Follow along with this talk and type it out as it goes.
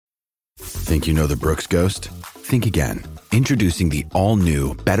Think you know the Brooks Ghost? Think again. Introducing the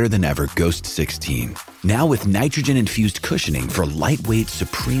all-new, better-than-ever Ghost 16. Now with nitrogen-infused cushioning for lightweight,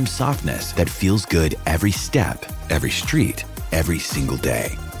 supreme softness that feels good every step, every street, every single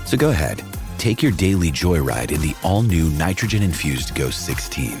day. So go ahead, take your daily joyride in the all-new nitrogen-infused Ghost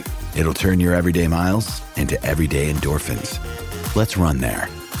 16. It'll turn your everyday miles into everyday endorphins. Let's run there.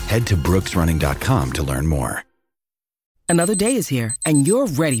 Head to brooksrunning.com to learn more. Another day is here, and you're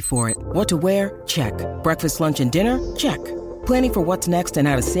ready for it. What to wear? Check. Breakfast, lunch, and dinner? Check. Planning for what's next and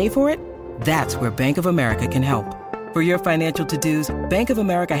how to save for it? That's where Bank of America can help. For your financial to-dos, Bank of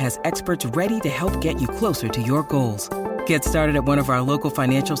America has experts ready to help get you closer to your goals. Get started at one of our local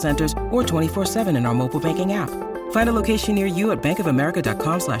financial centers or 24/7 in our mobile banking app. Find a location near you at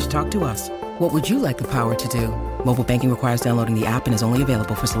bankofamerica.com/talktous. What would you like the power to do? Mobile banking requires downloading the app and is only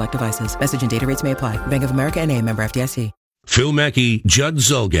available for select devices. Message and data rates may apply. Bank of America N.A., member FDIC. Phil Mackey, Judd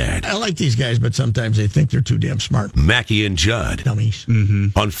Zulgad. I like these guys, but sometimes they think they're too damn smart. Mackey and Judd. Dummies.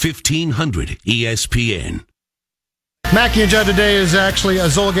 On 1500 ESPN. Mackey and Judd today is actually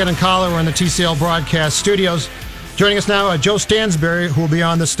Zulgad and Collar. We're in the TCL broadcast studios. Joining us now, Joe Stansberry, who will be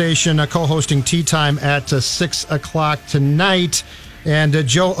on the station co-hosting Tea Time at 6 o'clock tonight. And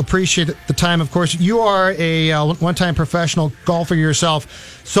Joe, appreciate the time, of course. You are a one-time professional golfer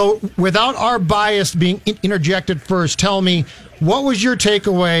yourself. So without our bias being interjected first, tell me, what was your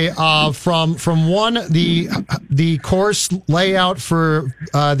takeaway from one, the course layout for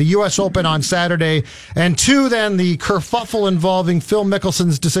the U.S. Open on Saturday, and two, then the kerfuffle involving Phil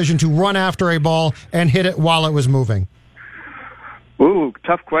Mickelson's decision to run after a ball and hit it while it was moving? Ooh,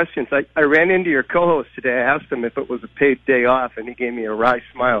 tough questions. I ran into your co-host today. I asked him if it was a paid day off, and he gave me a wry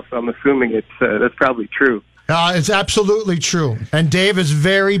smile, so I'm assuming that's probably true. It's absolutely true. And Dave is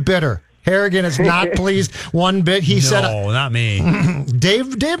very bitter. Harrigan is not pleased one bit. He said, "No, not me."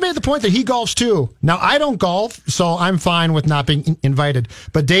 Dave made the point that he golfs too. Now, I don't golf, so I'm fine with not being invited,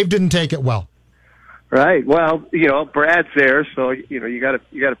 but Dave didn't take it well. Right. Well, Brad's there, so you got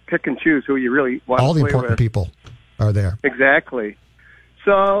to pick and choose who you really want to play with. All the important people are there. Exactly.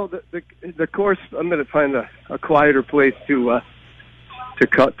 So the course, I'm going to find a quieter place to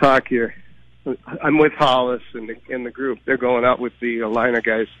talk here. I'm with Hollis and the group. They're going out with the Lina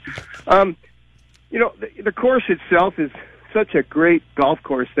guys. The course itself is such a great golf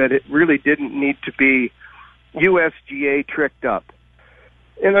course that it really didn't need to be USGA tricked up.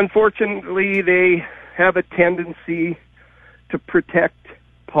 And unfortunately, they have a tendency to protect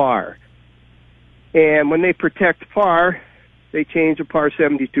par. And when they protect par, they change a par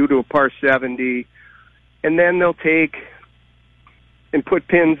 72 to a par 70, and then they'll take and put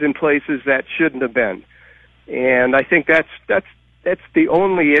pins in places that shouldn't have been. And I think that's the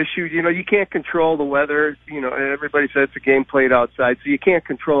only issue. You can't control the weather. Everybody says it's a game played outside, so you can't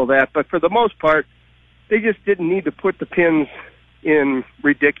control that. But for the most part, they just didn't need to put the pins in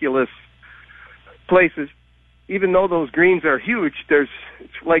ridiculous places. Even though those greens are huge, it's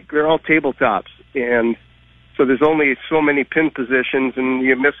like they're all tabletops, and so there's only so many pin positions, and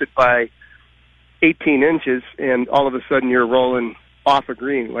you miss it by 18 inches, and all of a sudden you're rolling off a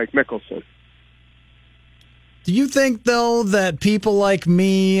green like Mickelson. Do you think, though, that people like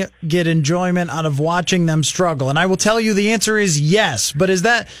me get enjoyment out of watching them struggle? And I will tell you the answer is yes. But is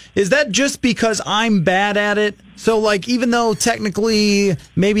that just because I'm bad at it? So, even though technically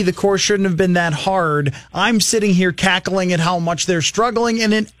maybe the course shouldn't have been that hard, I'm sitting here cackling at how much they're struggling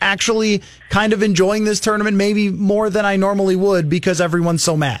and actually kind of enjoying this tournament maybe more than I normally would because everyone's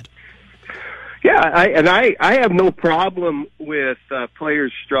so mad. Yeah, I have no problem with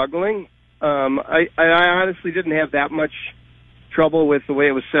players struggling. I honestly didn't have that much trouble with the way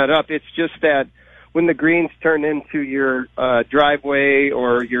it was set up. It's just that when the greens turn into your driveway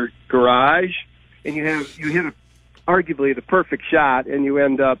or your garage, and you hit arguably the perfect shot, and you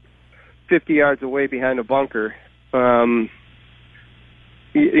end up 50 yards away behind a bunker,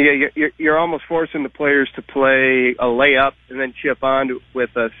 you're almost forcing the players to play a layup and then chip on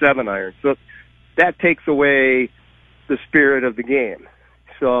with a 7-iron. So that takes away the spirit of the game.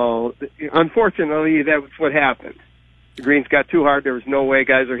 So, unfortunately, that's what happened. The greens got too hard. There was no way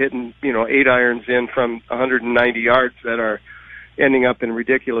guys are hitting, 8 irons in from 190 yards that are ending up in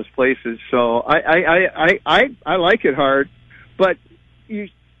ridiculous places. So, I like it hard, but you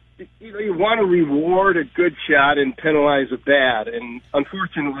want to reward a good shot and penalize a bad. And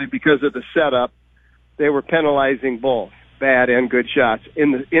unfortunately, because of the setup, they were penalizing both bad and good shots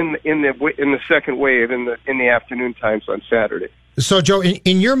in the second wave in the afternoon times on Saturday. So, Joe,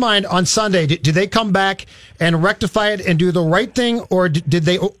 in your mind, on Sunday, did they come back and rectify it and do the right thing, or did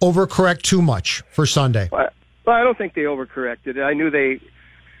they overcorrect too much for Sunday? Well, I don't think they overcorrected. I knew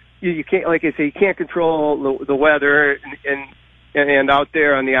you can't, like I say, you can't control the weather, and out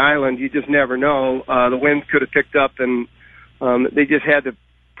there on the island, you just never know. The wind could have picked up, and they just had to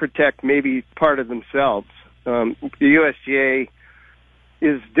protect maybe part of themselves. The USGA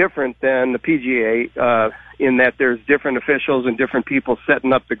is different than the PGA in that there's different officials and different people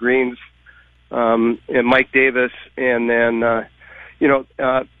setting up the greens, and Mike Davis, and then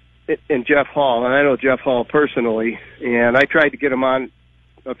and Jeff Hall. And I know Jeff Hall personally, and I tried to get him on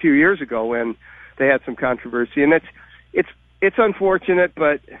a few years ago when they had some controversy, and it's unfortunate,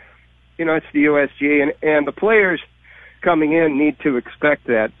 but it's the USGA, and the players coming in need to expect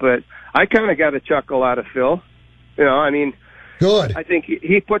that. But I kind of got a chuckle out of Phil. Good. I think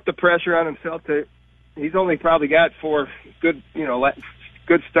he put the pressure on himself he's only probably got 4 good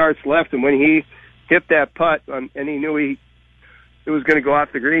starts left, and when he hit that putt and he knew it was going to go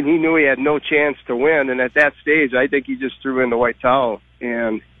off the green, he knew he had no chance to win. And at that stage, I think he just threw in the white towel.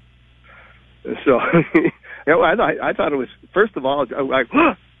 And so I thought it was, first of all, I was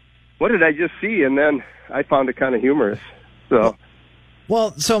like, what did I just see? And then I found it kind of humorous.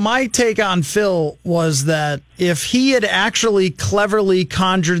 Well, so my take on Phil was that if he had actually cleverly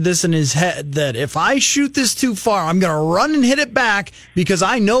conjured this in his head, that if I shoot this too far, I'm going to run and hit it back because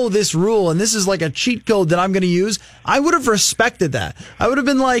I know this rule and this is like a cheat code that I'm going to use, I would have respected that. I would have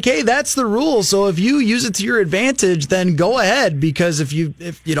been like, hey, that's the rule. So if you use it to your advantage, then go ahead, because if you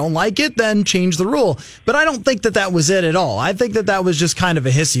don't like it, then change the rule. But I don't think that was it at all. I think that was just kind of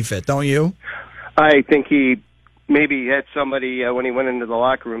a hissy fit, don't you? I think he maybe had somebody when he went into the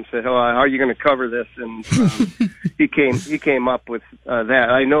locker room said, "Oh, how are you going to cover this?" And he came up with that.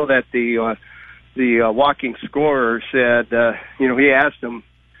 I know that the walking scorer said, he asked him,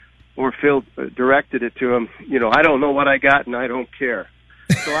 or Phil directed it to him. I don't know what I got, and I don't care.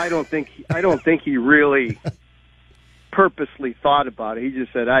 So I don't think he really purposely thought about it. He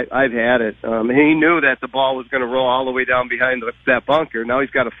just said, I've had it. And he knew that the ball was going to roll all the way down behind that bunker. Now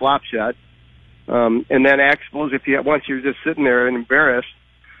he's got a flop shot. And then I suppose once you're just sitting there and embarrassed,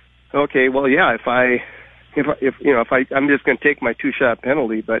 okay, well, yeah, if I'm just going to take my 2-shot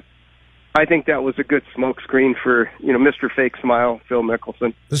penalty, but I think that was a good smoke screen for, Mr. Fake Smile, Phil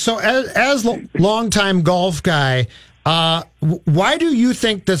Mickelson. So as longtime golf guy, why do you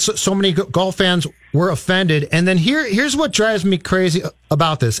think that so many golf fans were offended? And then here's what drives me crazy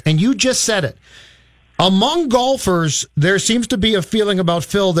about this, and you just said it. Among golfers, there seems to be a feeling about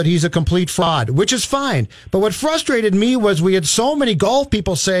Phil that he's a complete fraud, which is fine. But what frustrated me was we had so many golf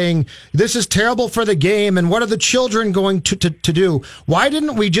people saying, this is terrible for the game, and what are the children going to do? Why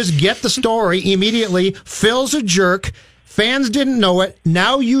didn't we just get the story immediately? Phil's a jerk. Fans didn't know it.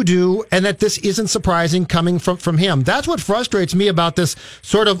 Now you do, and that this isn't surprising coming from him. That's what frustrates me about this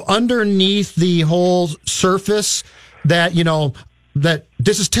sort of underneath the whole surface that, that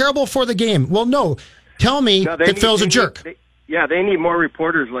this is terrible for the game. Well, no. Tell me that Phil's a jerk. They need more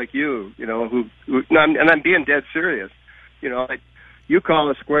reporters like you, who and I'm being dead serious. You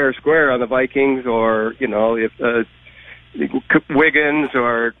call a square on the Vikings, or, if Wiggins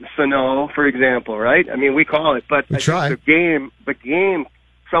or Sano, for example, right? I mean, we call it, but I think the game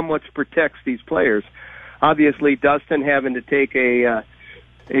somewhat protects these players. Obviously, Dustin having to take a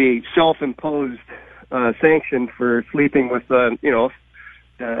self-imposed sanction for sleeping with,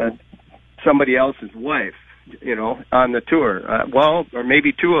 somebody else's wife, on the tour. Or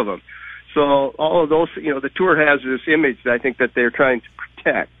maybe 2 of them. So all of those, the tour has this image that I think that they're trying to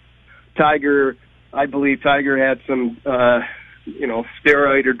protect. I believe Tiger had some,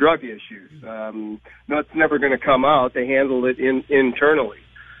 steroid or drug issues. That's never going to come out. They handled it internally.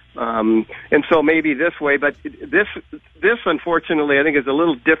 And so maybe this way, but this unfortunately I think is a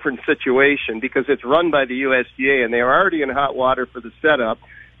little different situation because it's run by the USGA and they are already in hot water for the setup.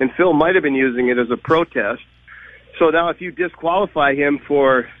 And Phil might have been using it as a protest. So now if you disqualify him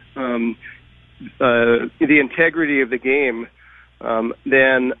for the integrity of the game,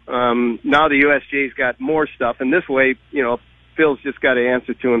 then now the USGA's got more stuff. And this way, Phil's just got to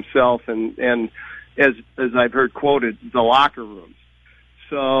answer to himself and as I've heard quoted, the locker rooms.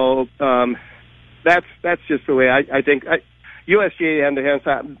 So that's just the way I think. USGA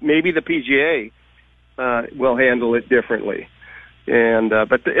and maybe the PGA will handle it differently. And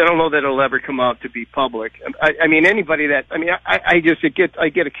but I don't know that it'll ever come out to be public. I mean, anybody that I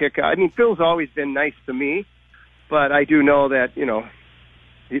get a kick out. I mean, Phil's always been nice to me, but I do know that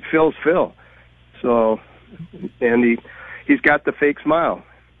Phil's Phil. So, and he's got the fake smile.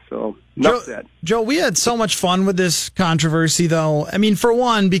 So Enough said. Joe, we had so much fun with this controversy, though. I mean, for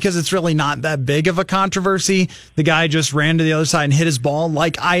one, because it's really not that big of a controversy. The guy just ran to the other side and hit his ball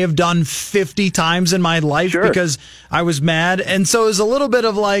like I have done 50 times in my life because I was mad. And so it was a little bit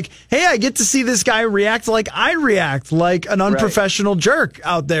of like, hey, I get to see this guy react like I react, like an unprofessional jerk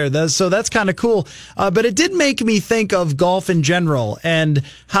out there. So that's kind of cool. But it did make me think of golf in general and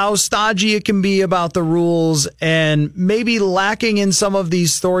how stodgy it can be about the rules and maybe lacking in some of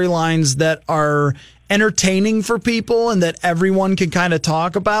these storylines that are entertaining for people and that everyone can kind of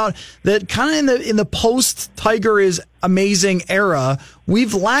talk about. That kind of in the post Tiger is amazing era,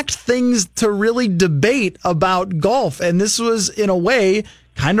 we've lacked things to really debate about golf, and this was in a way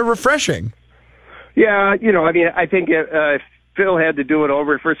kind of refreshing. Yeah, I mean, I think if Phil had to do it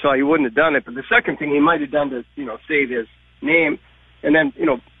over, first of all, he wouldn't have done it, but the second thing he might have done to save his name, and then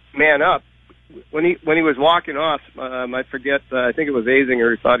man up. When he was walking off, I forget. I think it was Azinger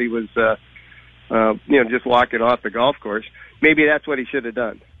who thought he was, just walking off the golf course. Maybe that's what he should have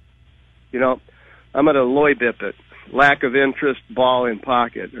done. I'm going to loibip it. Lack of interest, ball in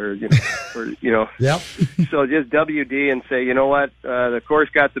pocket, or Yep. So just WD and say, you know what, the course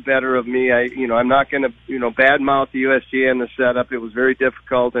got the better of me. I'm not going to, badmouth the USGA and the setup. It was very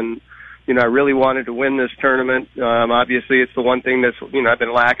difficult, and I really wanted to win this tournament. Obviously, it's the one thing that's I've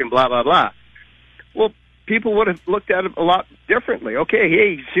been lacking. Blah blah blah. Well, people would have looked at it a lot differently. Okay,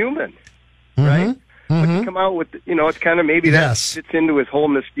 hey, he's human, right? But to come out with, it's kind of maybe that fits into his whole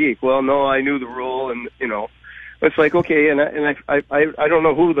mystique. Well, no, I knew the rule, and it's like, okay, and I don't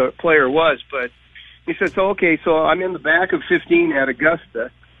know who the player was, but he said, so I'm in the back of 15 at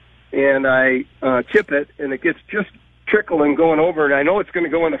Augusta, and I chip it, and it gets just trickling going over, and I know it's going to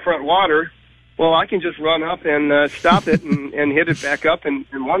go in the front water. Well, I can just run up and stop it and hit it back up in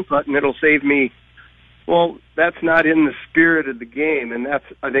one putt, and it'll save me. Well, that's not in the spirit of the game, and that's,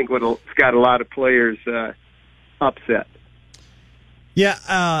 I think, what's got a lot of players upset.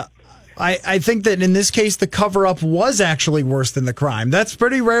 Yeah, I think that in this case, the cover-up was actually worse than the crime. That's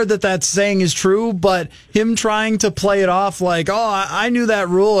pretty rare that saying is true, but him trying to play it off like, oh, I knew that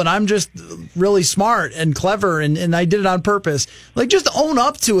rule, and I'm just really smart and clever, and I did it on purpose. Like, just own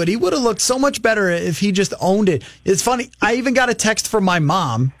up to it. He would have looked so much better if he just owned it. It's funny. I even got a text from my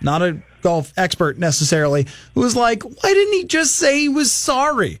mom, not a golf expert necessarily, who was like, why didn't he just say he was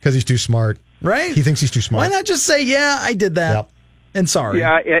sorry? Because he's too smart. Right? He thinks he's too smart. Why not just say, yeah, I did that? Yep. And sorry.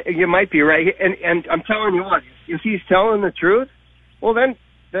 Yeah, you might be right. And I'm telling you what, if he's telling the truth, well, then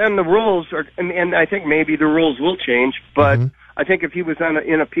the rules are, and I think maybe the rules will change, but I think if he was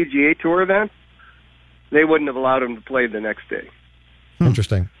in a PGA Tour event, they wouldn't have allowed him to play the next day.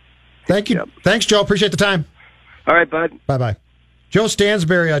 Interesting. Thank you. Yep. Thanks, Joe. Appreciate the time. All right, bud. Bye-bye. Joe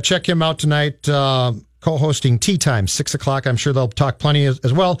Stansberry, check him out tonight, co-hosting Tea Time, 6 o'clock. I'm sure they'll talk plenty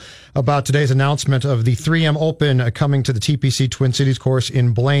as well about today's announcement of the 3M Open coming to the TPC Twin Cities course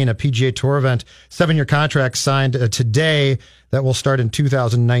in Blaine, a PGA Tour event. 7-year contract signed today that will start in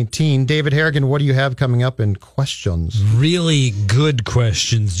 2019. David Harrigan, what do you have coming up in questions? Really good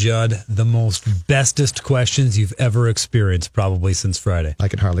questions, Judd. The most bestest questions you've ever experienced, probably since Friday. I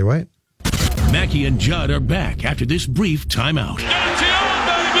can hardly wait. Mackie and Judd are back after this brief timeout.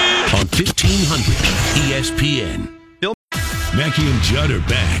 On 1500 ESPN. Mackie and Judd are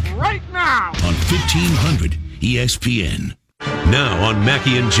back. Right now. On 1500 ESPN. Now on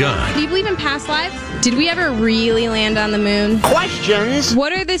Mackie and Judd. Do you believe in past lives? Did we ever really land on the moon? Questions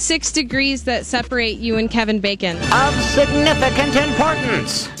What are the 6 degrees that separate you and Kevin Bacon? of significant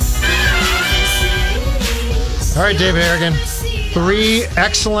importance. All right, David Harrigan. 3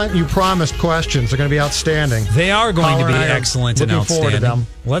 excellent, you promised questions. They're going to be outstanding. They are going to be Caller and I are excellent and looking forward to outstanding. them.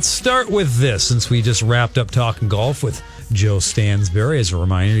 Let's start with this, since we just wrapped up talking golf with Joe Stansberry. As a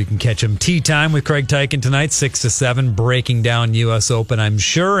reminder, you can catch him Tea Time with Craig Tyken tonight, 6 to 7, breaking down U.S. Open, I'm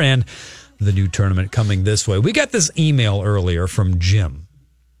sure, and the new tournament coming this way. We got this email earlier from Jim,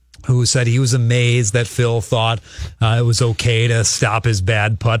 who said he was amazed that Phil thought it was okay to stop his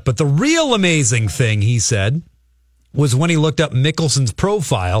bad putt. But the real amazing thing, he said, was when he looked up Mickelson's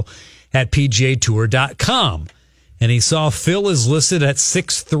profile at PGAtour.com, and he saw Phil is listed at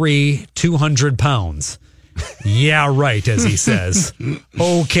 6'3", 200 pounds. Yeah, right, as he says.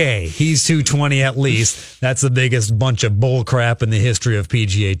 Okay, he's 220 at least. That's the biggest bunch of bullcrap in the history of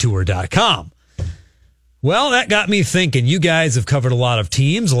PGAtour.com. Well, that got me thinking. You guys have covered a lot of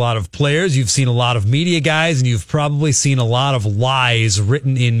teams, a lot of players. You've seen a lot of media guys, and you've probably seen a lot of lies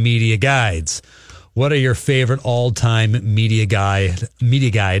written in media guides. What are your favorite all-time media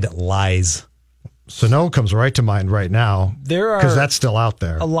guide lies? Sano comes right to mind right now. There are because that's still out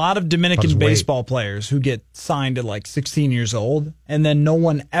there. A lot of Dominican baseball players who get signed at like 16 years old, and then no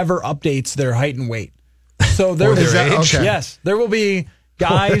one ever updates their height and weight. So there will yes, there will be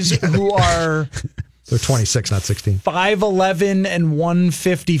guys who are they're 26, not 16, 5'11" and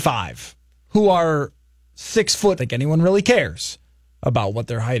 155, who are 6 foot. Like anyone really cares about what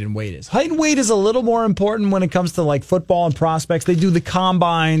their height and weight is. Height and weight is a little more important when it comes to like football and prospects. They do the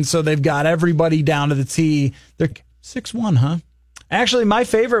combine, so they've got everybody down to the T. They're 6'1", huh? Actually, my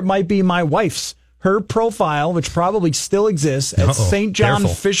favorite might be my wife's. Her profile, which probably still exists at St. John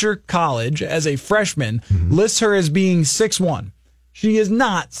Fisher College as a freshman, lists her as being 6'1". She is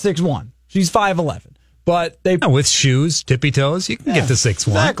not 6'1". She's 5'11". But they with shoes, tippy toes, you can get to 6'1".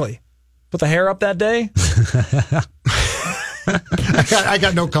 Exactly. Put the hair up that day. I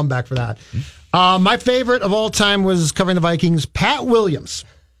got no comeback for that. My favorite of all time was covering the Vikings, Pat Williams,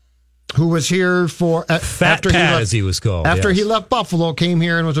 who was here for Fat Pat, as he was called. After he left Buffalo, came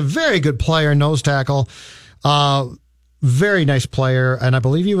here and was a very good player, nose tackle. Very nice player, and I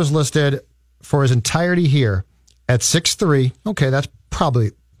believe he was listed for his entirety here at 6'3". Okay, that's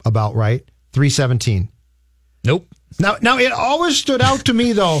probably about right. 317. Nope. Now it always stood out to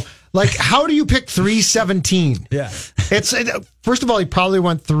me though. Like, how do you pick 317? Yeah. First of all, he probably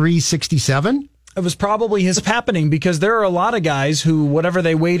went 367. It was probably his happening because there are a lot of guys who, whatever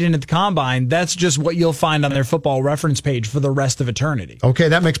they weighed in at the combine, that's just what you'll find on their Football Reference page for the rest of eternity. Okay,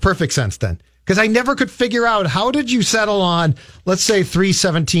 that makes perfect sense then. Because I never could figure out, how did you settle on, let's say,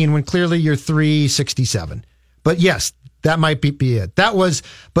 317 when clearly you're 367? But yes, that might be it.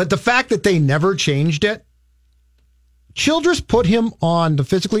 But the fact that they never changed it, Childress put him on the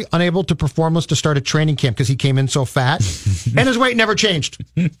physically unable to perform list to start a training camp because he came in so fat, and his weight never changed.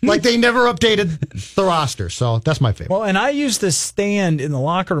 Like, they never updated the roster. So that's my favorite. Well, and I used to stand in the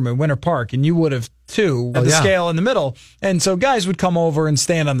locker room at Winter Park, and you would have too, at the scale in the middle. And so guys would come over and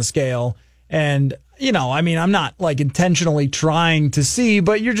stand on the scale. And, I'm not like intentionally trying to see,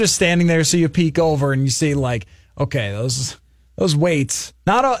 but you're just standing there, so you peek over and you see like, okay, those weights,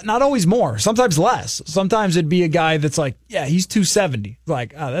 not always more, sometimes less. Sometimes it'd be a guy that's like, yeah, he's 270.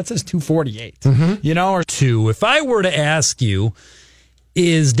 Like, that says 248, or two. If I were to ask you,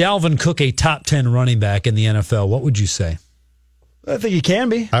 is Dalvin Cook a top 10 running back in the NFL? What would you say? I think he can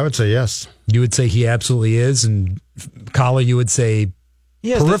be. I would say yes. You would say he absolutely is. And Collar, you would say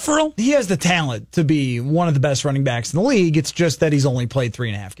peripheral? He has the talent to be one of the best running backs in the league. It's just that he's only played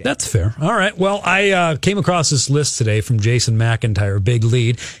 3.5 games. That's fair. All right. Well, I came across this list today from Jason McIntyre, Big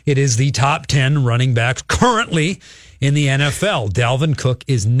Lead. It is the top 10 running backs currently in the NFL. Dalvin Cook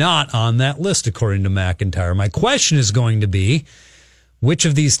is not on that list, according to McIntyre. My question is going to be, which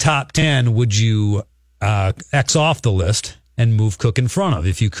of these top 10 would you X off the list and move Cook in front of,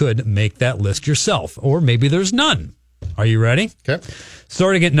 if you could make that list yourself? Or maybe there's none. Are you ready? Okay.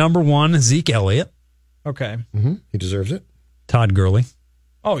 Starting at number 1, Zeke Elliott. Okay. Mm-hmm. He deserves it. Todd Gurley.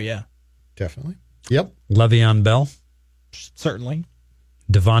 Oh, yeah. Definitely. Yep. Le'Veon Bell. Certainly.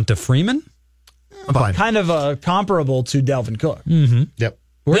 Devonta Freeman. I'm fine. Kind of comparable to Dalvin Cook. Mm-hmm. Yep.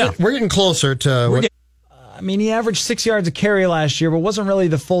 We're getting closer to... he averaged 6 yards a carry last year, but wasn't really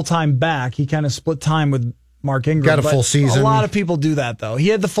the full-time back. He kind of split time with Mark Ingram. Got a full season. A lot of people do that, though. He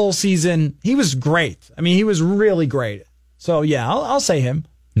had the full season. He was great. He was really great. So, yeah, I'll say him.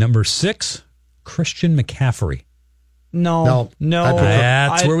 Number 6, Christian McCaffrey. No.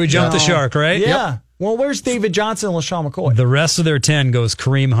 That's where we jumped the shark, right? Yeah. Yep. Well, where's David Johnson and LaShawn McCoy? The rest of their 10 goes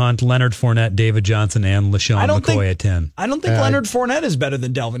Kareem Hunt, Leonard Fournette, David Johnson, and LaShawn McCoy at 10. I don't think Leonard Fournette is better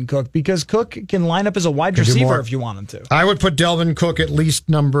than Dalvin Cook because Cook can line up as a wide receiver if you want him to. I would put Dalvin Cook at least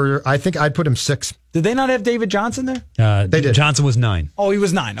I think I'd put him 6. Did they not have David Johnson there? They did. Johnson was 9. Oh, he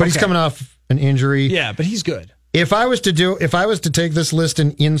was 9. But he's coming off an injury. Yeah, but he's good. If I was to take this list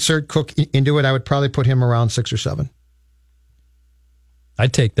and insert Cook into it, I would probably put him around 6 or 7.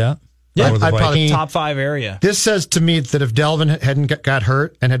 I'd take that. Yeah, I'd probably top 5 area. This says to me that if Dalvin hadn't got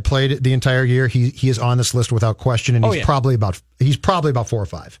hurt and had played the entire year, he is on this list without question, and he's probably about 4 or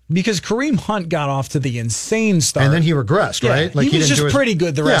 5. Because Kareem Hunt got off to the insane start, and then he regressed, right? Like he was just pretty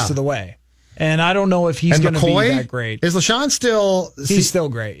good the rest of the way. And I don't know if he's going to be that great. Is LaShawn still? He's still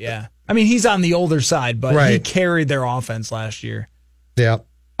great. Yeah, he's on the older side, but he carried their offense last year. Yeah,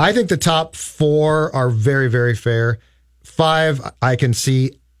 I think the top 4 are very, very fair. 5, I can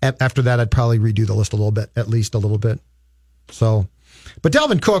see. After that, I'd probably redo the list a little bit, at least a little bit. So, but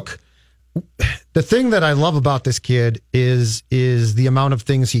Dalvin Cook, the thing that I love about this kid is the amount of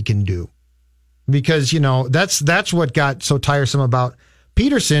things he can do. Because, that's what got so tiresome about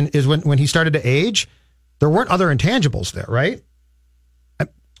Peterson is when he started to age, there weren't other intangibles there, right?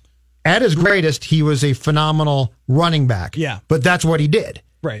 At his greatest, he was a phenomenal running back. Yeah. But that's what he did.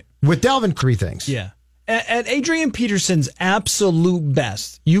 Right. With Delvin, 3 things. Yeah. At Adrian Peterson's absolute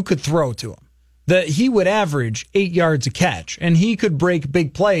best, you could throw to him. That he would average 8 yards a catch, and he could break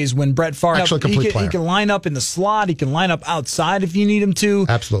big plays when Brett Favre. Actually, complete player. He can line up in the slot. He can line up outside if you need him to.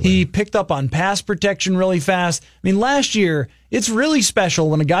 Absolutely. He picked up on pass protection really fast. I mean, last year, it's really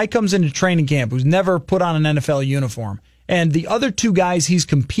special when a guy comes into training camp who's never put on an NFL uniform, and the other 2 guys he's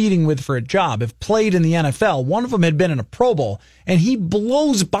competing with for a job have played in the NFL. One of them had been in a Pro Bowl, and he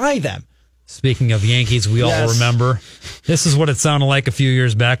blows by them. Speaking of Yankees, we all remember. This is what it sounded like a few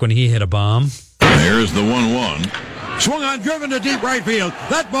years back when he hit a bomb. Here's the 1-1. Swung on, driven to deep right field.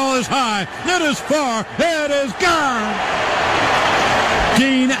 That ball is high. It is far. It is gone.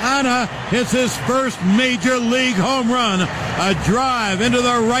 Dean Anna hits his first major league home run. A drive into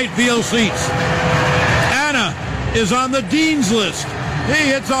the right field seats. Anna is on the Dean's list.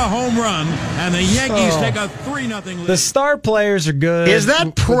 He hits a home run, and the Yankees take a 3-0 lead. The star players are good. Is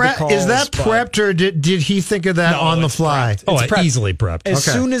that prepped, or did he think of that on the fly? Prepped. Easily prepped. As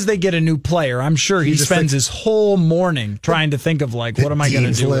soon as they get a new player, I'm sure he spends his whole morning trying to think of, like, what am I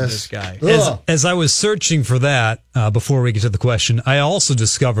going to do with this guy? As I was searching for that, before we get to the question, I also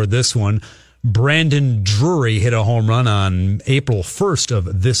discovered this one. Brandon Drury hit a home run on April 1st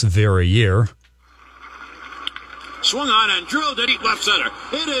of this very year. Swung on and drilled to deep left center.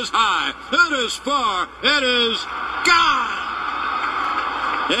 It is high. It is far. It is gone.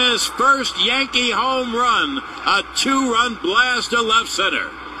 His first Yankee home run. A 2-run blast to left center.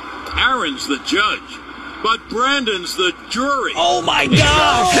 Aaron's the judge, but Brandon's the jury. Oh, my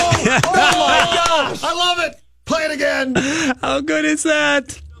gosh. Oh, my gosh. I love it. Play it again. How good is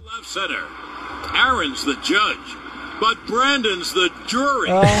that? Left center. Aaron's the judge, but Brandon's the jury.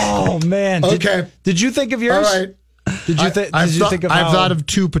 Oh, man. Did you think of yours? All right. Did you think of I've thought of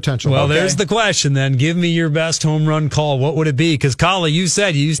 2 potential. Well, there's the question then. Give me your best home run call. What would it be? Because, Collie, you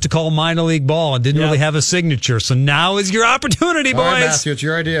said you used to call minor league ball and didn't really have a signature. So now is your opportunity, boys. All right, Matthew, it's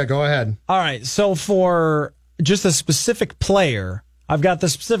your idea. Go ahead. All right. So for just a specific player, I've got the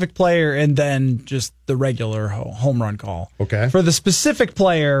specific player and then just the regular home run call. Okay. For the specific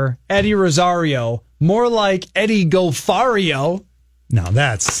player, Eddie Rosario, more like Eddie Gofario. No,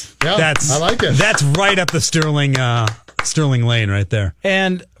 that's I like it. That's right up the Sterling lane right there.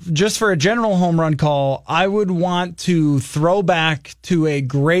 And just for a general home run call, I would want to throw back to a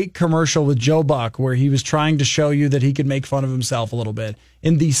great commercial with Joe Buck where he was trying to show you that he could make fun of himself a little bit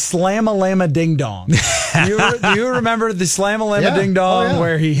in the Slam-A-Lama Ding Dong. Do you remember the Slam-A-Lama Ding Dong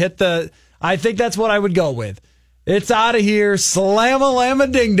where he hit the... I think that's what I would go with. It's out of here, Slam-A-Lama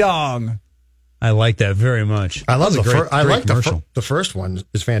Ding Dong. I like that very much. I love the first. I like the first one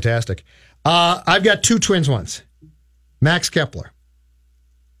is fantastic. I've got 2 Twins ones. Max Kepler.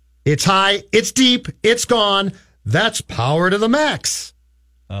 It's high. It's deep. It's gone. That's power to the max.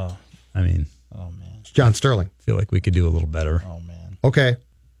 Oh, I mean, man, it's John Sterling. I feel like we could do a little better. Oh man. Okay,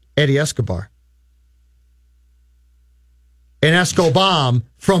 Eddie Escobar. An Escobomb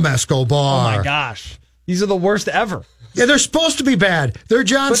from Escobar. Oh my gosh, these are the worst ever. Yeah, they're supposed to be bad. They're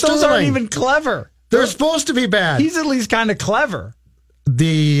John Sterling. But those aren't even clever. They're supposed to be bad. He's at least kind of clever.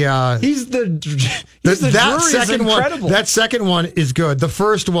 The that second one. That second one is good. The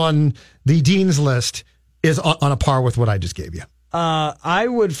first one, the Dean's List, is on a par with what I just gave you. I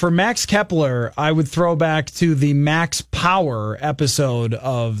would, for Max Kepler, I would throw back to the Max Power episode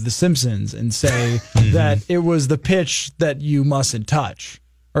of The Simpsons and say that it was the pitch that you mustn't touch.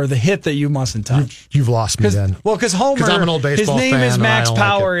 Or the hit that you mustn't touch. You've lost me then. Well, because Homer, I'm an old baseball his name fan is Max and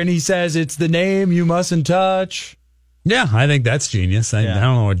Power, and he says it's the name you mustn't touch. Yeah, I think that's genius. I don't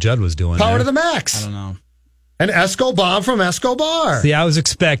know what Judd was doing. Power to the max. I don't know. An Escobar from Escobar. See, I was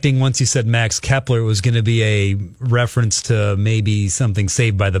expecting once you said Max Kepler, it was going to be a reference to maybe something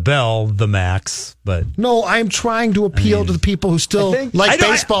Saved by the Bell, the Max. But no, I'm trying to appeal to the people who still like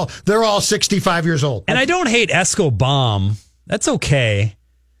baseball. They're all 65 years old. And I don't hate Escobomb. That's okay.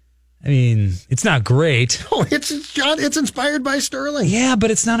 I mean, it's not great. Oh, it's inspired by Sterling. Yeah,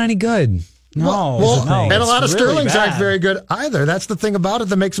 but it's not any good. No, and a lot of Sterlings aren't very good either. That's the thing about it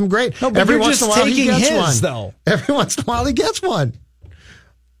that makes them great. No, but every you're once just in a while he taking gets his, one. though. Every once in a while he gets one.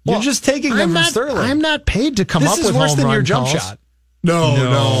 You're just taking them from Sterling. I'm not paid to come up with This is worse than your jump calls. shot.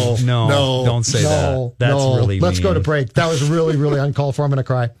 No. Don't say that. That's really Let's mean. go to break. That was really, really uncalled for. I'm going to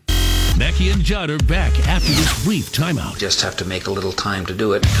cry. Mackey and Judd are back after this brief timeout. Just have to make a little time to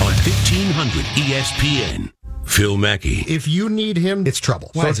do it. On 1500 ESPN. Phil Mackey. If you need him, it's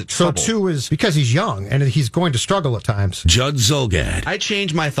trouble. Why is it trouble? So 2 is because he's young and he's going to struggle at times. Judd Zulgad. I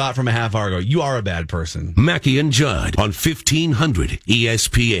changed my thought from a half hour ago. You are a bad person. Mackey and Judd on 1500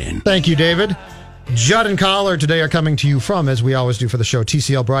 ESPN. Thank you, David. Judd and Collar today are coming to you from, as we always do for the show,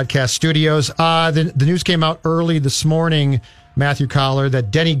 TCL Broadcast Studios. The news came out early this morning, Matthew Collar,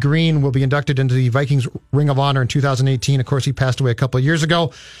 that Denny Green will be inducted into the Vikings Ring of Honor in 2018. Of course, he passed away a couple of years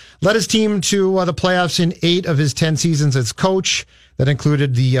ago. Led his team to the playoffs in 8 of his 10 seasons as coach. That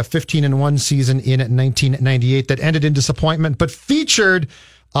included the 15-1 season in 1998 that ended in disappointment, but featured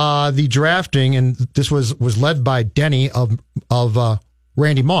the drafting, and this was led by Denny of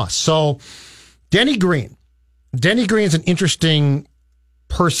Randy Moss. So Denny Green is an interesting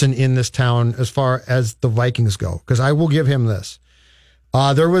person in this town as far as the Vikings go, because I will give him this.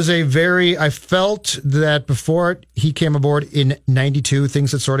 There was I felt that before he came aboard in 92,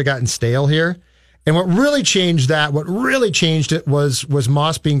 things had sort of gotten stale here. And what really changed it was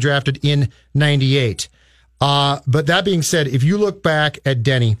Moss being drafted in 98. But that being said, if you look back at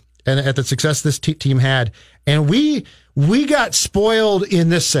Denny and at the success this team had, and we got spoiled in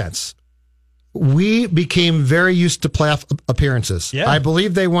this sense. We became very used to playoff appearances. Yeah. I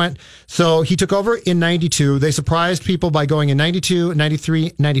believe they went. So he took over in 92. They surprised people by going in 92,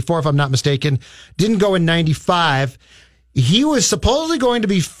 93, 94, if I'm not mistaken. Didn't go in 95. He was supposedly going to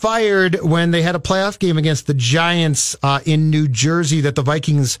be fired when they had a playoff game against the Giants in New Jersey that the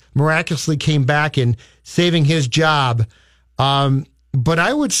Vikings miraculously came back in, saving his job. But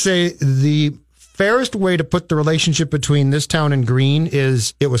I would say the fairest way to put the relationship between this town and Green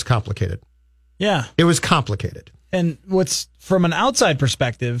is it was complicated. Yeah. It was complicated. And what's from an outside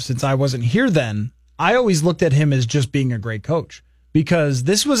perspective, since I wasn't here then, I always looked at him as just being a great coach, because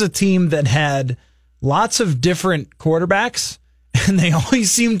this was a team that had lots of different quarterbacks, and they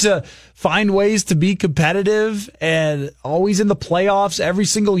always seemed to find ways to be competitive and always in the playoffs every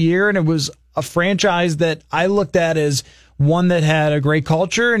single year. And it was a franchise that I looked at as one that had a great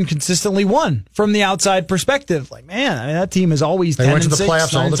culture and consistently won from the outside perspective. Like, man, I mean, that team is always 10 They went to the 6,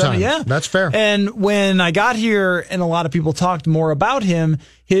 playoffs 9, all the 7. time. Yeah, that's fair. And when I got here and a lot of people talked more about him,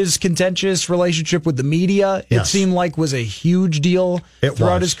 his contentious relationship with the media, it seemed like was a huge deal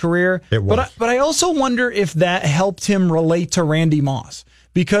throughout his career. It was. But I also wonder if that helped him relate to Randy Moss,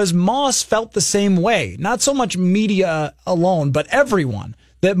 because Moss felt the same way. Not so much media alone, but everyone.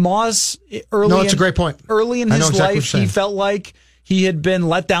 That Moss it's a great point. Early in his life, he felt like he had been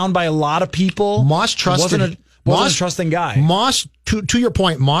let down by a lot of people. Moss trusted. Wasn't a trusting guy. Moss, to your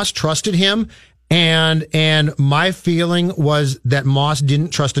point, Moss trusted him, and my feeling was that Moss didn't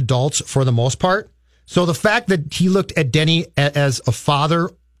trust adults for the most part. So the fact that he looked at Denny as a father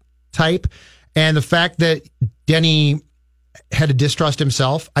type, and the fact that Denny had to distrust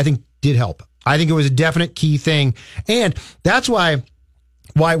himself, I think did help. I think it was a definite key thing, and that's why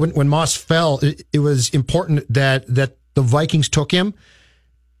when Moss fell, it was important that the Vikings took him.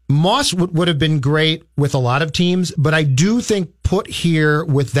 Moss would have been great with a lot of teams, but I do think put here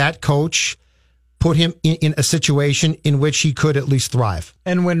with that coach, put him in a situation in which he could at least thrive.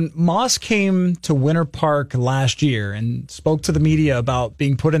 And when Moss came to Winter Park last year and spoke to the media about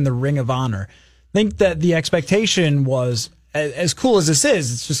being put in the Ring of Honor, I think that the expectation was, as cool as this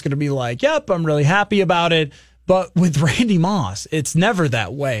is, it's just going to be like, yep, I'm really happy about it. But with Randy Moss, it's never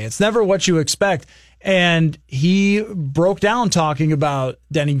that way. It's never what you expect. And he broke down talking about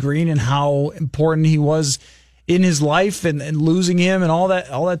Denny Green and how important he was in his life and losing him and all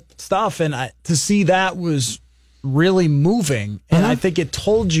that stuff. And to see that was really moving. And I think it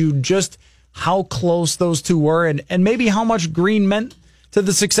told you just how close those two were and maybe how much Green meant to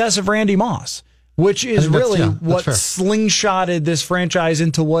the success of Randy Moss, which is really what slingshotted this franchise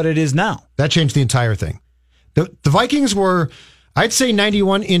into what it is now. That changed the entire thing. The Vikings were, I'd say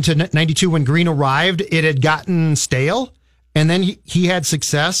 91 into 92 when Green arrived, it had gotten stale, and then he had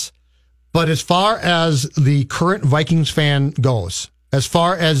success. But as far as the current Vikings fan goes, as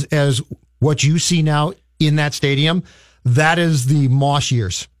far as what you see now in that stadium, that is the Moss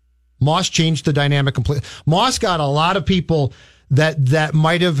years. Moss changed the dynamic completely. Moss got a lot of people that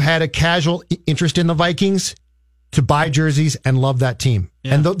might have had a casual interest in the Vikings to buy jerseys and love that team.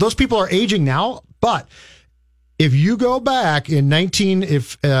 Yeah. And those people are aging now, but if you go back in when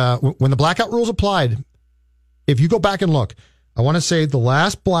the blackout rules applied, if you go back and look, I want to say the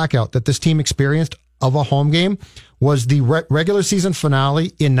last blackout that this team experienced of a home game was the regular season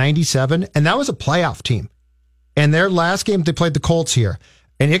finale in 97, and that was a playoff team. And their last game, they played the Colts here,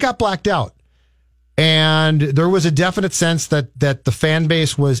 and it got blacked out. And there was a definite sense that the fan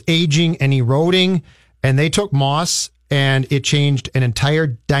base was aging and eroding, and they took Moss and it changed an entire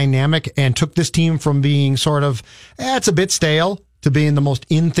dynamic and took this team from being sort of, it's a bit stale, to being the most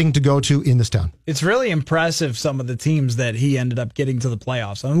in thing to go to in this town. It's really impressive, some of the teams that he ended up getting to the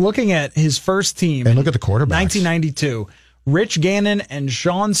playoffs. I'm looking at his first team. And look at the quarterbacks. 1992. Rich Gannon and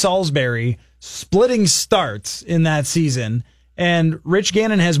Sean Salisbury splitting starts in that season. And Rich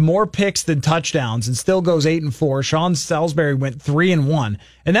Gannon has more picks than touchdowns and still goes 8-4. Sean Salisbury went 3-1.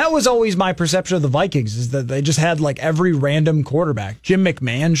 And that was always my perception of the Vikings, is that they just had like every random quarterback. Jim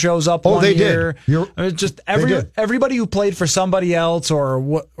McMahon shows up one year. Everybody who played for somebody else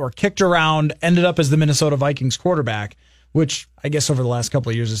or kicked around ended up as the Minnesota Vikings quarterback, which I guess over the last couple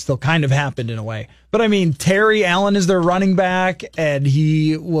of years has still kind of happened in a way. But I mean, Terry Allen is their running back, and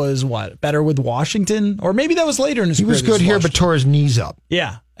he was better with Washington? Or maybe that was later in his career. He was good here, but tore his knees up.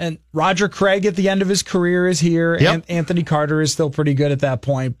 Yeah. And Roger Craig at the end of his career is here. Yep. Anthony Carter is still pretty good at that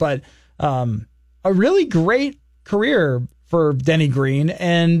point. But a really great career for Denny Green,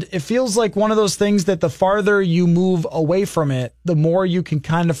 and it feels like one of those things that the farther you move away from it, the more you can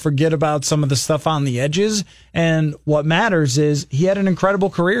kind of forget about some of the stuff on the edges, and what matters is he had an incredible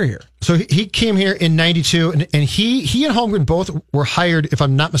career here. So he came here in 92, and he and Holmgren both were hired, if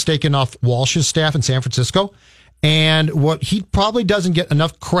I'm not mistaken, off Walsh's staff in San Francisco, and what he probably doesn't get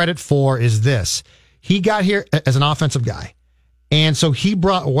enough credit for is this. He got here as an offensive guy. And so he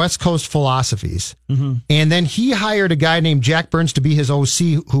brought West Coast philosophies. Mm-hmm. And then he hired a guy named Jack Burns to be his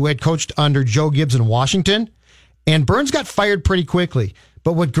OC, who had coached under Joe Gibbs in Washington. And Burns got fired pretty quickly.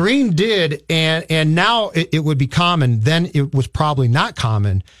 But what Green did, and now it would be common, then it was probably not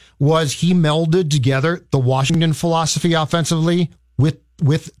common, was he melded together the Washington philosophy offensively with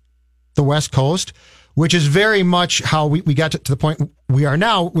the West Coast, which is very much how we got to the point we are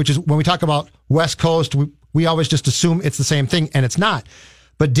now, which is when we talk about West Coast, we always just assume it's the same thing, and it's not.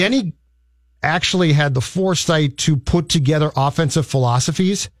 But Denny actually had the foresight to put together offensive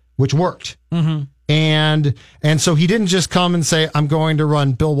philosophies, which worked. Mm-hmm. And so he didn't just come and say, I'm going to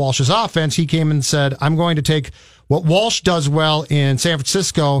run Bill Walsh's offense. He came and said, I'm going to take what Walsh does well in San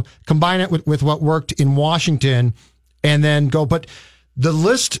Francisco, combine it with what worked in Washington, and then go. But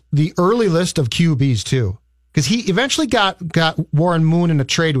the early list of QBs too, because he eventually got Warren Moon in a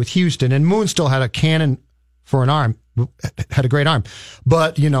trade with Houston, and Moon still had a cannon for an arm, had a great arm.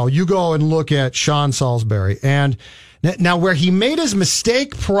 But, you go and look at Sean Salisbury. And now where he made his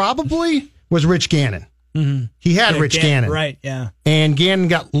mistake probably was Rich Gannon. Mm-hmm. He had Rich Gannon. Right, yeah. And Gannon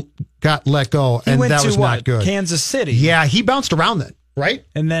got let go, and that was not good. Kansas City. Yeah, he bounced around then, right?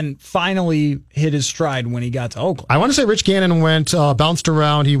 And then finally hit his stride when he got to Oakland. I want to say Rich Gannon bounced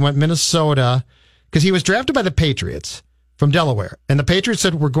around. He went Minnesota because he was drafted by the Patriots from Delaware. And the Patriots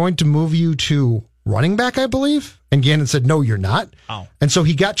said, we're going to move you to running back, I believe. And Gannon said, no, you're not. Oh. And so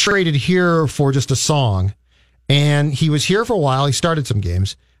he got traded here for just a song. And he was here for a while. He started some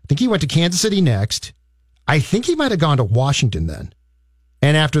games. I think he went to Kansas City next. I think he might have gone to Washington then.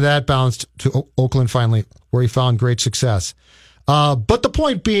 And after that, bounced to Oakland finally, where he found great success. But the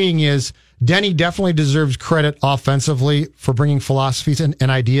point being is, Denny definitely deserves credit offensively for bringing philosophies and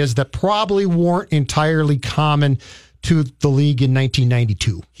ideas that probably weren't entirely common to the league in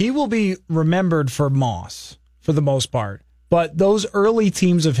 1992. He will be remembered for Moss, for the most part. But those early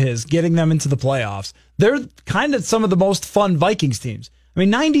teams of his, getting them into the playoffs, they're kind of some of the most fun Vikings teams. I mean,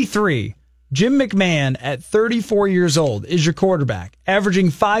 93, Jim McMahon at 34 years old is your quarterback, averaging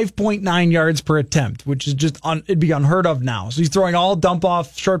 5.9 yards per attempt, which is just, it'd be unheard of now. So he's throwing all dump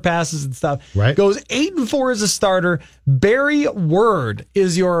off, short passes and stuff. Right. Goes 8-4 as a starter. Barry Word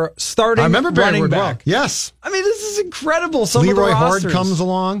is your starting running back. I remember Barry Word well. Yes. I mean, this is incredible. Leroy Horde comes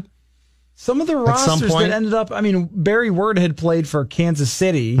along. Some of the rosters that ended up, Barry Word had played for Kansas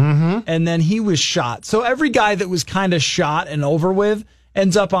City, and then he was shot. So every guy that was kind of shot and over with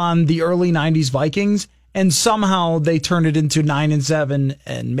ends up on the early 90s Vikings, and somehow they turned it into 9-7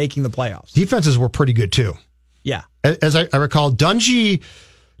 and making the playoffs. Defenses were pretty good, too. Yeah. As I recall, Dungy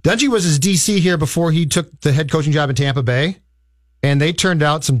was his DC here before he took the head coaching job in Tampa Bay, and they turned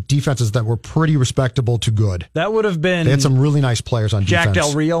out some defenses that were pretty respectable to good. That would have been... They had some really nice players on defense. Jack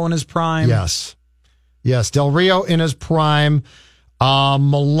Del Rio in his prime. Yes, Del Rio in his prime.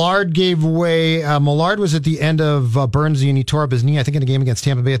 Millard gave way. Millard was at the end of Burns, and he tore up his knee, I think, in a game against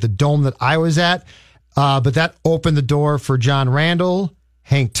Tampa Bay at the Dome that I was at. But that opened the door for John Randall,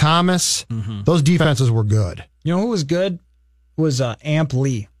 Hank Thomas. Mm-hmm. Those defenses were good. You know who was good? Was Amp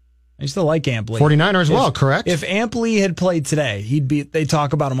Lee. I used to like Amp Lee. 49ers, well, correct. If Amp Lee had played today, they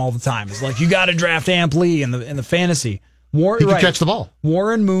talk about him all the time. It's like, you got to draft Amp Lee in the fantasy. He could catch the ball.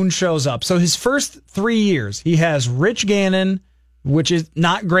 Warren Moon shows up. So his first 3 years, he has Rich Gannon, which is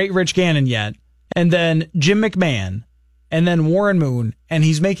not great Rich Gannon yet, and then Jim McMahon, and then Warren Moon, and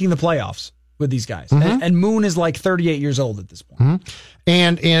he's making the playoffs with these guys. Mm-hmm. And Moon is like 38 years old at this point.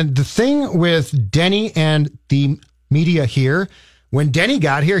 Mm-hmm. And the thing with Denny and the media here, when Denny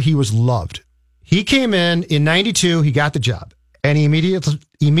got here, he was loved. He came in 92, he got the job, and he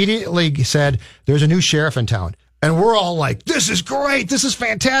immediately said, there's a new sheriff in town. And we're all like, this is great. This is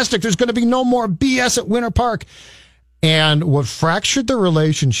fantastic. There's going to be no more BS at Winter Park. And what fractured the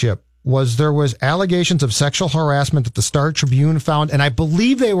relationship was there was allegations of sexual harassment that the Star Tribune found. And I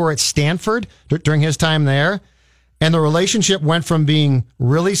believe they were at Stanford during his time there. And the relationship went from being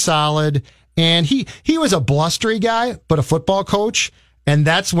really solid. And he was a blustery guy, but a football coach. And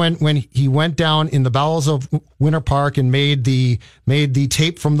that's when he went down in the bowels of Winter Park and made the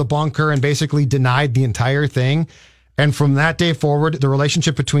tape from the bunker and basically denied the entire thing. And from that day forward, the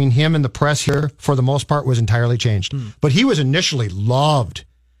relationship between him and the press here, for the most part, was entirely changed. But he was initially loved.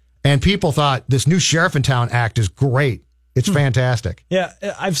 And people thought this new sheriff in town act is great. It's fantastic. Yeah,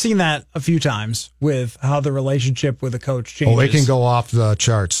 I've seen that a few times with how the relationship with a coach changes. Oh, they can go off the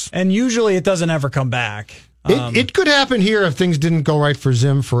charts. And usually it doesn't ever come back. It could happen here if things didn't go right for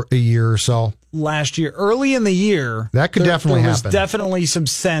Zim for a year or so. Last year, early in the year, that could definitely happen. There was definitely some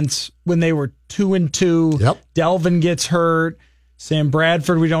sense when they were 2-2. Yep. Delvin gets hurt. Sam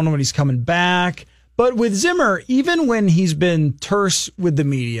Bradford, we don't know when he's coming back. But with Zimmer, even when he's been terse with the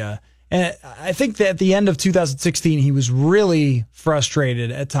media, and I think that at the end of 2016, he was really frustrated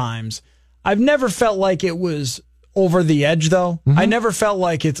at times. I've never felt like it was over the edge, though. I never felt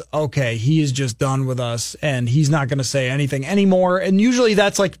like it's, okay, he is just done with us and he's not going to say anything anymore. And usually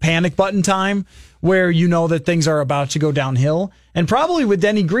that's like panic button time where you know that things are about to go downhill. And probably with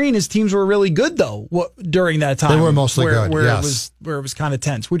Denny Green, his teams were really good, though, during that time. They were mostly good, yes. Where it was kind of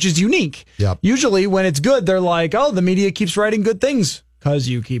tense, which is unique. Yep. Usually when it's good, they're like, oh, the media keeps writing good things because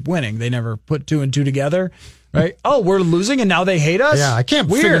you keep winning. They never put 2 and 2 together, right? Oh, we're losing and now they hate us? Yeah, I can't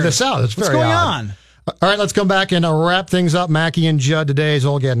figure this out. It's What's very going odd. on? All right, let's come back and wrap things up. Mackie and Judd today's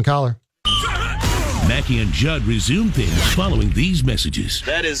Olgad and Collar. Mackie and Judd resume things following these messages.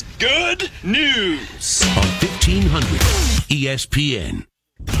 That is good news. On 1500 ESPN.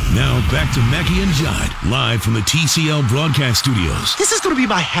 Now back to Mackie and Judd, live from the TCL broadcast studios. This is going to be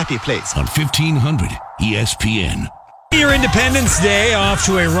my happy place. On 1500 ESPN. Your Independence Day off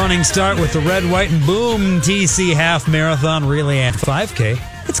to a running start with the Red, White, and Boom TC Half Marathon Relay and 5K.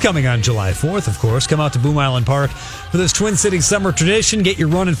 It's coming on July 4th, of course. Come out to Boom Island Park for this Twin Cities summer tradition. Get your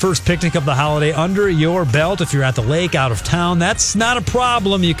run and first picnic of the holiday under your belt. If you're at the lake, out of town, that's not a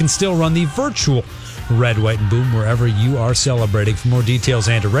problem. You can still run the virtual Red, White, and Boom wherever you are celebrating. For more details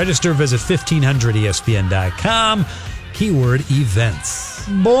and to register, visit 1500ESPN.com. Keyword events.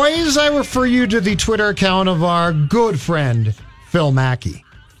 Boys, I refer you to the Twitter account of our good friend, Phil Mackey.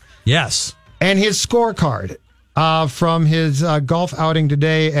 Yes. And his scorecard from his golf outing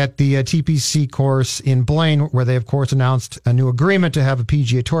today at the TPC course in Blaine, where they, of course, announced a new agreement to have a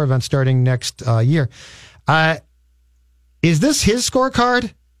PGA Tour event starting next year. Is this his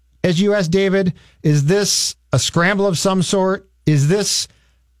scorecard, as you asked David? Is this a scramble of some sort? Is this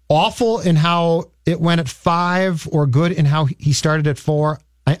awful in how it went at 5 or good in how he started at 4?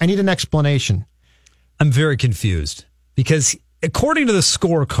 I need an explanation. I'm very confused because according to the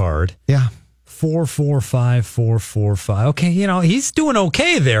scorecard, 4, 4, 5, 4, 4, 5. Okay, he's doing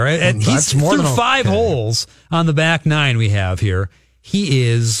okay there. And he's more through than 5 holes on the back 9 we have here. He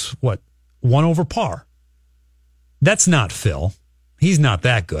is, 1 over par. That's not Phil. He's not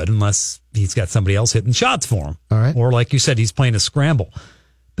that good unless he's got somebody else hitting shots for him. All right. Or like you said, he's playing a scramble.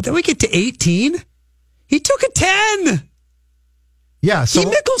 But then we get to 18. He took a 10. Yeah. So he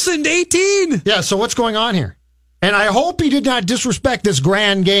Mickelsoned 18. Yeah. So what's going on here? And I hope he did not disrespect this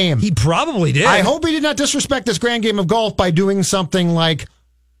grand game. He probably did. I hope he did not disrespect this grand game of golf by doing something like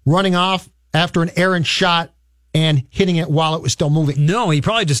running off after an errant shot and hitting it while it was still moving. No, he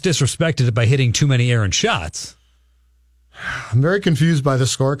probably just disrespected it by hitting too many errant shots. I'm very confused by the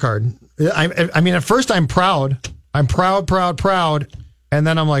scorecard. I mean, at first I'm proud. I'm proud. And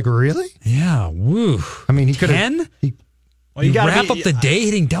then I'm like, really? Yeah. Woo. I mean, he could have. Well, you got to wrap up the day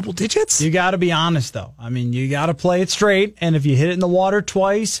hitting double digits? You got to be honest, though. I mean, you got to play it straight. And if you hit it in the water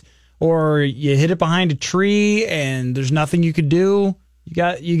twice or you hit it behind a tree and there's nothing you could do,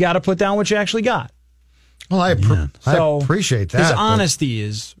 you got to put down what you actually got. Well, I appreciate that. His honesty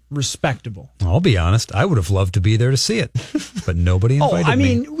is respectable. I'll be honest. I would have loved to be there to see it, but nobody invited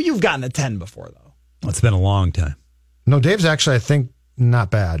me. You've gotten a 10 before, though. Well, it's been a long time. No, Dave's actually, I think,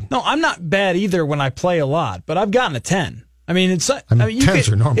 not bad. No, I'm not bad either when I play a lot, but I've gotten a 10. I mean,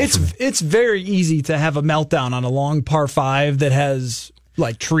 10s are normal. It's very easy to have a meltdown on a long par 5 that has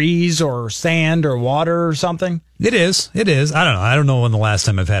like trees or sand or water or something? It is. I don't know. I don't know when the last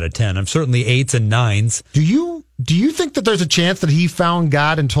time I've had a 10. I'm certainly 8s and 9s. Do you think that there's a chance that he found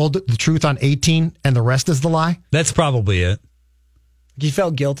God and told the truth on 18 and the rest is the lie? That's probably it. He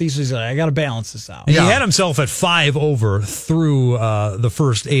felt guilty, so he's like, I got to balance this out. He had himself at 5 over through the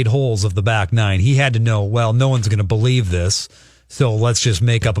first 8 holes of the back 9. He had to know, well, no one's going to believe this, so let's just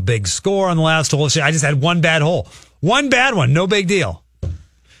make up a big score on the last hole. I just had one bad hole. One bad one. No big deal.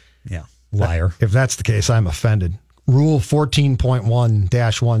 Yeah, liar. If that's the case, I'm offended. Rule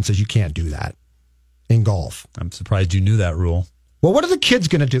 14.1-1 says you can't do that in golf. I'm surprised you knew that rule. Well, what are the kids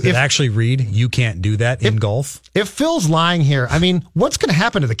going to do? Does it actually read, you can't do that in golf? If Phil's lying here, I mean, what's going to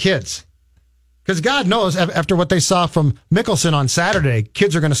happen to the kids? Because God knows, after what they saw from Mickelson on Saturday,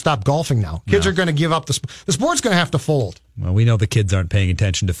 kids are going to stop golfing now. Kids are going to give up. The sport's going to have to fold. Well, we know the kids aren't paying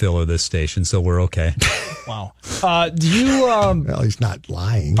attention to Phil or this station, so we're okay. Wow. Do you... well, he's not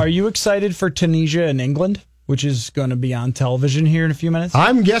lying. Are you excited for Tunisia and England, which is going to be on television here in a few minutes?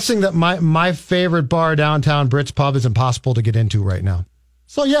 I'm guessing that my favorite bar downtown, Brits Pub, is impossible to get into right now.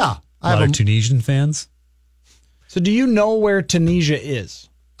 So, yeah. A lot of Tunisian fans? So do you know where Tunisia is?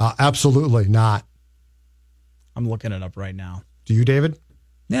 Absolutely not. I'm looking it up right now. Do you, David?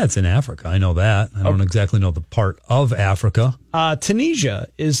 Yeah, it's in Africa. I know that. I don't exactly know the part of Africa. Tunisia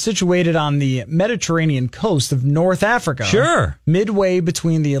is situated on the Mediterranean coast of North Africa. Sure. Midway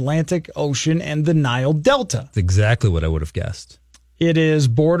between the Atlantic Ocean and the Nile Delta. That's exactly what I would have guessed. It is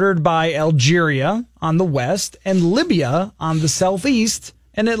bordered by Algeria on the west and Libya on the southeast,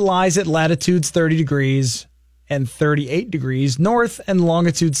 and it lies at latitudes 30 degrees and 38 degrees north and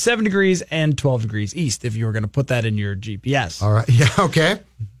longitude 7 degrees and 12 degrees east, if you were going to put that in your GPS. All right. Yeah, okay.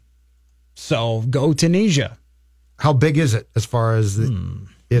 So go Tunisia. How big is it as far as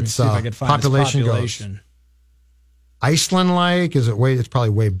its population goes? Iceland-like? Is it it's probably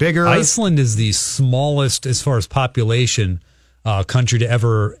way bigger? Iceland is the smallest, as far as population, country to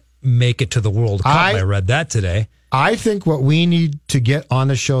ever make it to the World Cup. I read that today. I think what we need to get on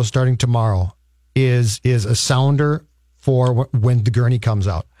the show starting tomorrow is a sounder for when the gurney comes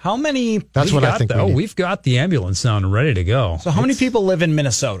out. How many? That's what I think. We've got the ambulance sound ready to go. So how many people live in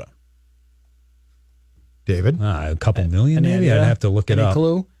Minnesota? David? A couple million, maybe. I'd have to look it up.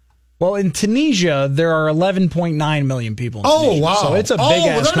 Clue? Well, in Tunisia, there are 11.9 million people in Tunisia. Wow. So it's a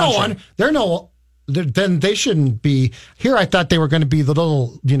big-ass country. Then they shouldn't be. Here I thought they were going to be the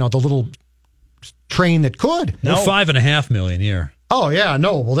little train that could. No. They're 5.5 million here. Oh, yeah.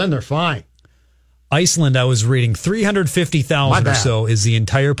 No. Well, then they're fine. Iceland, I was reading 350,000 or so is the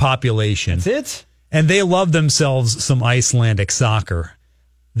entire population. That's it? And they love themselves some Icelandic soccer.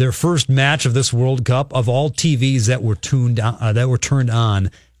 Their first match of this World Cup, of all TVs that were turned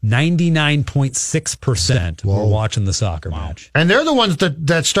on, 99.6% were watching the soccer match. And they're the ones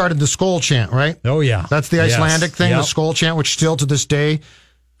that started the Skol chant, right? Oh, yeah. That's the Icelandic thing, the Skol chant, which still to this day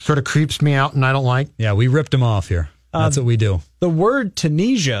sort of creeps me out and I don't like. Yeah, we ripped them off here. That's what we do. The word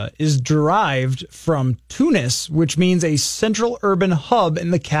Tunisia is derived from Tunis, which means a central urban hub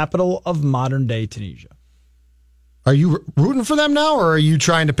in the capital of modern-day Tunisia. Are you rooting for them now, or are you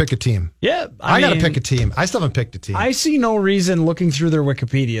trying to pick a team? Yeah. I got to pick a team. I still haven't picked a team. I see no reason, looking through their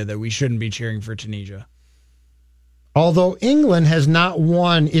Wikipedia, that we shouldn't be cheering for Tunisia. Although England has not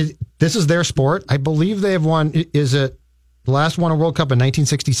won, this is their sport. I believe they have won, is it the last won a World Cup in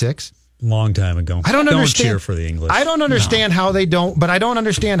 1966? Long time ago. I don't understand. Cheer for the English. I don't understand how they don't, but I don't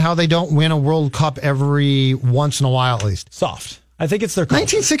understand how they don't win a World Cup every once in a while at least. Soft. I think it's their culture.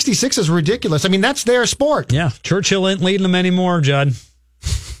 1966 is ridiculous. I mean, that's their sport. Yeah. Churchill ain't leading them anymore, Judd.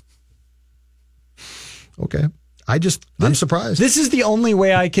 Okay. I'm surprised. This is the only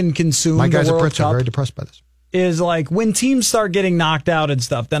way I can consume my guys the World at Brits Cup are very depressed by this. Is like when teams start getting knocked out and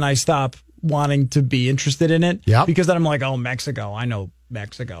stuff, then I stop wanting to be interested in it. Yeah. Because then I'm like, oh, Mexico. I know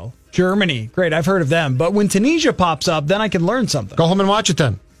Mexico. Germany. Great. I've heard of them. But when Tunisia pops up, then I can learn something. Go home and watch it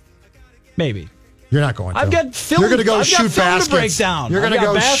then. Maybe. You're not going to. I've got film. You're going to go shoot baskets. To break down. You're going to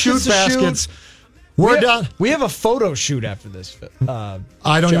go shoot baskets. We're done. We have a photo shoot after this. I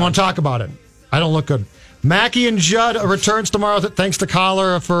don't even want to talk about it. I don't look good. Mackie and Judd returns tomorrow. Thanks to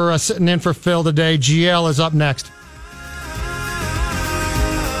Collar for sitting in for Phil today. GL is up next.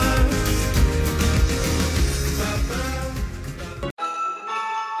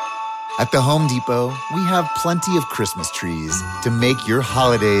 At the Home Depot, we have plenty of Christmas trees to make your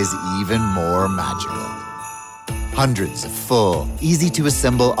holidays even more magical. Hundreds of full,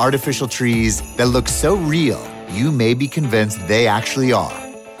 easy-to-assemble artificial trees that look so real, you may be convinced they actually are.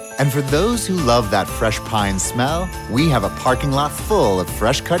 And for those who love that fresh pine smell, we have a parking lot full of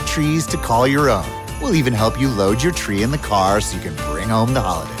fresh-cut trees to call your own. We'll even help you load your tree in the car so you can bring home the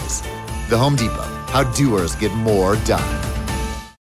holidays. The Home Depot, how doers get more done.